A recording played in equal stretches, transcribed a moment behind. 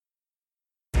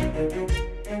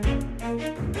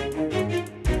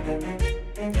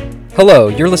Hello,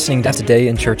 you're listening to Today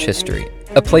in Church History,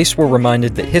 a place where we're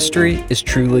reminded that history is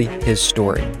truly His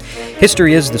story.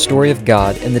 History is the story of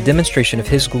God and the demonstration of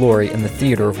His glory in the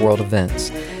theater of world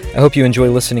events. I hope you enjoy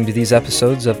listening to these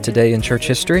episodes of Today in Church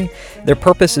History. Their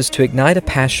purpose is to ignite a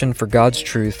passion for God's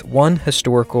truth, one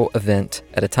historical event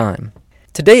at a time.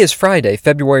 Today is Friday,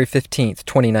 February 15th,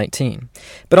 2019.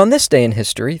 But on this day in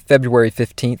history, February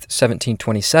 15th,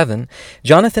 1727,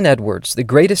 Jonathan Edwards, the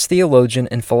greatest theologian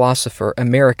and philosopher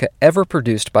America ever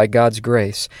produced by God's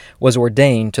grace, was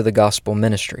ordained to the gospel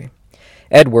ministry.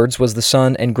 Edwards was the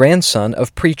son and grandson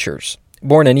of preachers.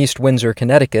 Born in East Windsor,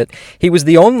 Connecticut, he was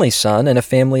the only son in a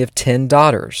family of 10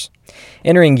 daughters.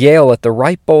 Entering Yale at the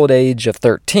ripe old age of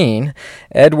 13,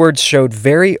 Edwards showed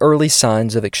very early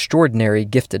signs of extraordinary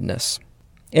giftedness.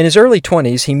 In his early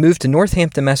 20s, he moved to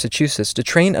Northampton, Massachusetts to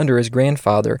train under his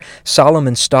grandfather,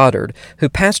 Solomon Stoddard, who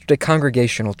pastored a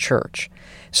Congregational church.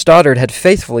 Stoddard had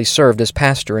faithfully served as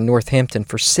pastor in Northampton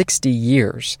for 60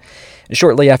 years.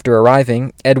 Shortly after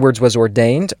arriving, Edwards was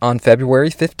ordained on February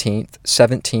 15,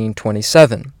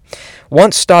 1727.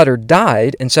 Once Stoddard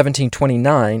died in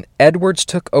 1729, Edwards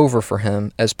took over for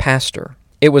him as pastor.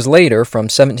 It was later, from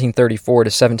 1734 to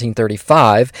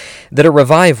 1735, that a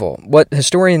revival, what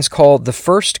historians call the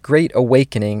First Great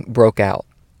Awakening, broke out.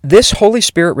 This Holy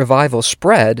Spirit revival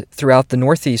spread throughout the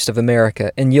Northeast of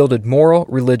America and yielded moral,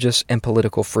 religious, and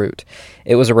political fruit.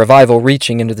 It was a revival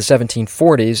reaching into the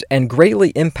 1740s and greatly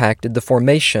impacted the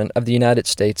formation of the United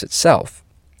States itself.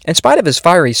 In spite of his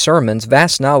fiery sermons,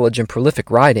 vast knowledge, and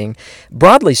prolific writing,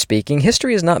 broadly speaking,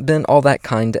 history has not been all that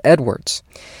kind to Edwards.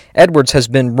 Edwards has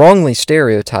been wrongly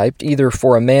stereotyped either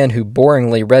for a man who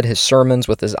boringly read his sermons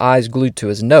with his eyes glued to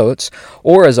his notes,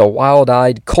 or as a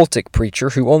wild-eyed cultic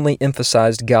preacher who only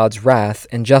emphasized God's wrath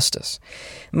and justice.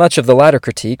 Much of the latter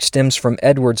critique stems from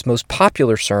Edwards' most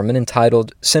popular sermon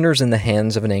entitled "Sinners in the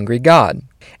Hands of an Angry God."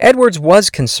 Edwards was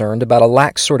concerned about a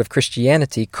lax sort of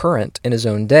Christianity current in his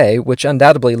own day, which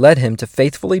undoubtedly led him to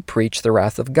faithfully preach the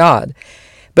wrath of God.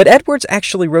 But Edwards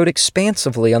actually wrote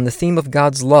expansively on the theme of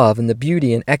God's love and the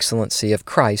beauty and excellency of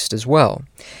Christ as well.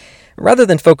 Rather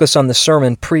than focus on the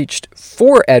sermon preached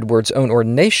for Edwards' own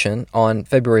ordination on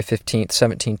February 15,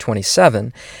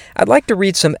 1727, I'd like to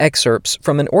read some excerpts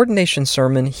from an ordination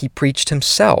sermon he preached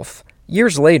himself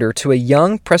years later to a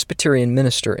young Presbyterian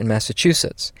minister in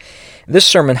Massachusetts. This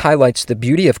sermon highlights the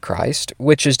beauty of Christ,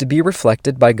 which is to be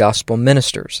reflected by gospel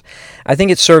ministers. I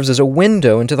think it serves as a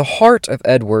window into the heart of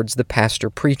Edwards, the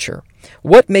pastor-preacher.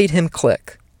 What made him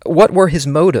click? What were his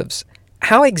motives?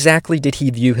 How exactly did he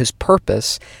view his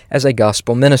purpose as a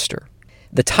gospel minister?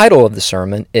 The title of the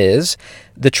sermon is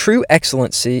 "The True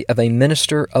Excellency of a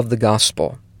Minister of the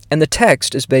Gospel," and the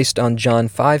text is based on John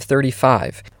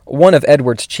 5:35. One of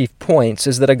Edwards' chief points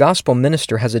is that a gospel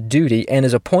minister has a duty and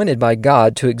is appointed by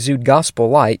God to exude gospel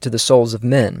light to the souls of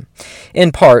men.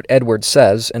 In part, Edwards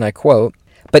says, and I quote,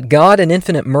 "But God in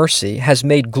infinite mercy has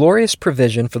made glorious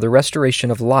provision for the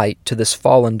restoration of light to this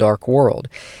fallen dark world.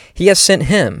 He has sent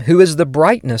Him, who is the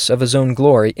brightness of His own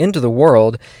glory, into the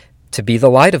world to be the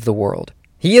light of the world.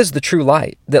 He is the true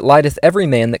light, that lighteth every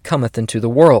man that cometh into the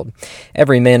world,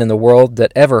 every man in the world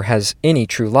that ever has any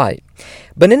true light.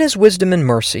 But in His wisdom and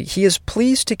mercy He is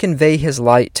pleased to convey His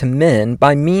light to men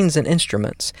by means and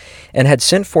instruments, and had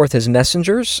sent forth His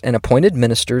messengers and appointed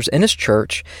ministers in His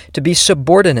church to be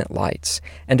subordinate lights,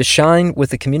 and to shine with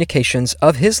the communications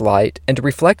of His light, and to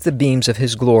reflect the beams of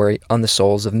His glory on the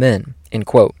souls of men." End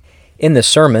quote. In this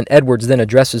sermon, Edwards then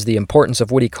addresses the importance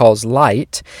of what he calls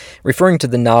light, referring to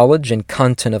the knowledge and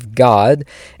content of God,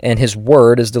 and His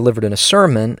word as delivered in a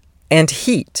sermon, and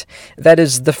heat, that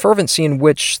is, the fervency in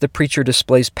which the preacher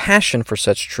displays passion for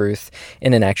such truth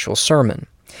in an actual sermon.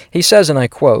 He says, and I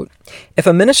quote, "If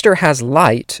a minister has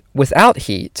light without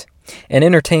heat, and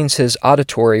entertains his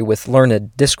auditory with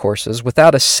learned discourses,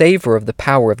 without a savor of the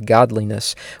power of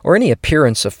godliness, or any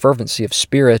appearance of fervency of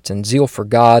spirit and zeal for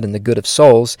God and the good of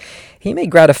souls, he may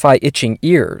gratify itching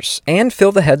ears, and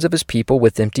fill the heads of his people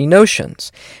with empty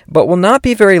notions, but will not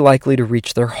be very likely to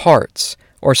reach their hearts,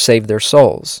 or save their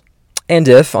souls. And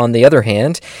if, on the other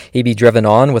hand, he be driven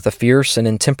on with a fierce and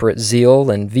intemperate zeal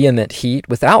and vehement heat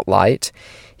without light,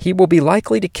 he will be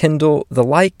likely to kindle the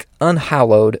like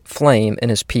unhallowed flame in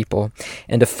his people,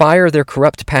 and to fire their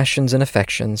corrupt passions and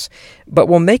affections, but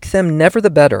will make them never the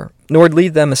better, nor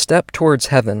lead them a step towards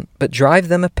heaven, but drive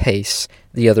them apace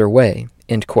the other way."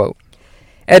 End quote.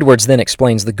 Edwards then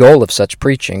explains the goal of such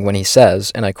preaching when he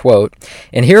says, and I quote,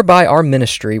 "And hereby our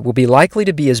ministry will be likely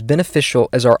to be as beneficial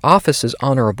as our office is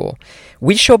honorable.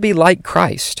 We shall be like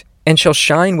Christ, and shall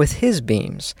shine with His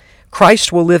beams.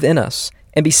 Christ will live in us,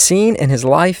 and be seen in his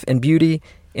life and beauty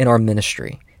in our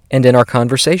ministry and in our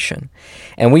conversation.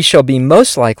 And we shall be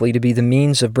most likely to be the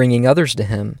means of bringing others to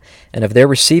him and of their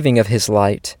receiving of his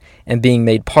light and being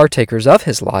made partakers of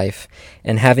his life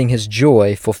and having his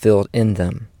joy fulfilled in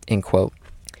them." End quote.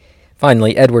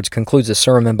 Finally, Edwards concludes the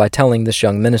sermon by telling this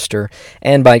young minister,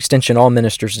 and by extension all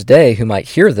ministers today who might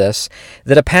hear this,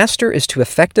 that a pastor is to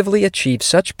effectively achieve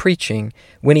such preaching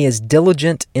when he is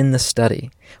diligent in the study,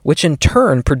 which in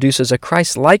turn produces a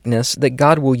Christ-likeness that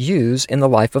God will use in the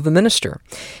life of a minister.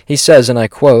 He says, and I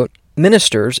quote,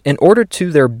 "Ministers, in order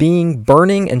to their being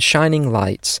burning and shining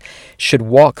lights, should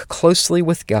walk closely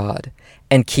with God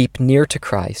and keep near to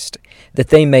Christ, that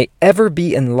they may ever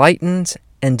be enlightened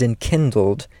and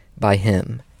enkindled by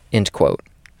him." End quote.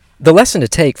 The lesson to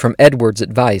take from Edwards'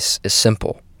 advice is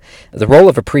simple. The role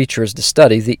of a preacher is to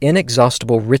study the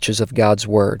inexhaustible riches of God's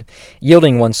Word,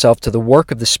 yielding oneself to the work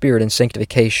of the Spirit in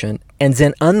sanctification, and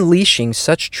then unleashing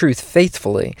such truth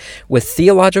faithfully with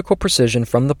theological precision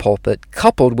from the pulpit,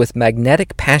 coupled with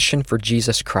magnetic passion for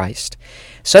Jesus Christ.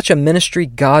 Such a ministry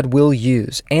God will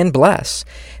use and bless,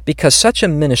 because such a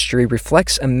ministry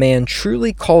reflects a man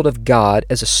truly called of God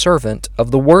as a servant of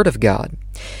the Word of God.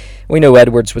 We know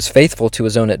Edwards was faithful to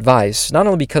his own advice, not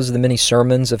only because of the many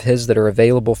sermons of his that are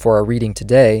available for our reading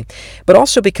today, but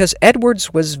also because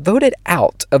Edwards was voted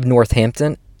out of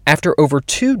Northampton after over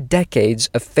 2 decades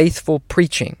of faithful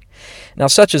preaching. Now,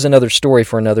 such is another story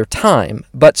for another time,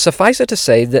 but suffice it to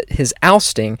say that his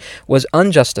ousting was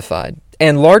unjustified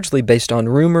and largely based on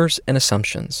rumors and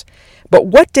assumptions. But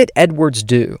what did Edwards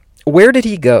do? Where did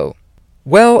he go?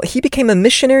 Well, he became a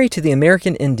missionary to the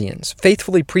American Indians,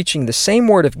 faithfully preaching the same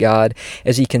Word of God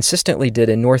as he consistently did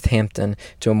in Northampton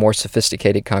to a more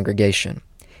sophisticated congregation.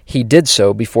 He did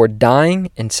so before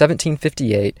dying in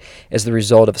 1758 as the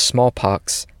result of a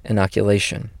smallpox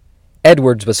inoculation.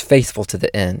 Edwards was faithful to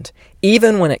the end,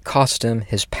 even when it cost him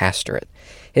his pastorate.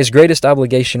 His greatest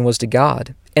obligation was to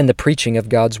God and the preaching of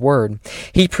God's Word.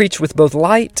 He preached with both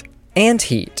light and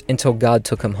heat until God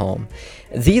took him home.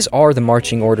 These are the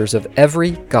marching orders of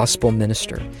every gospel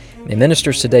minister. May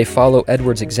ministers today follow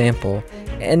Edwards' example,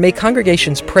 and may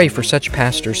congregations pray for such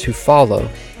pastors who follow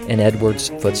in Edwards'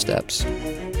 footsteps.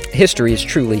 History is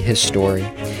truly his story.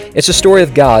 It's a story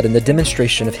of God and the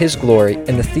demonstration of his glory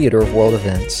in the theater of world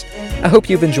events. I hope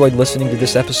you've enjoyed listening to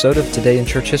this episode of Today in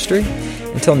Church History.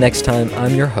 Until next time,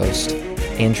 I'm your host,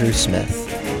 Andrew Smith.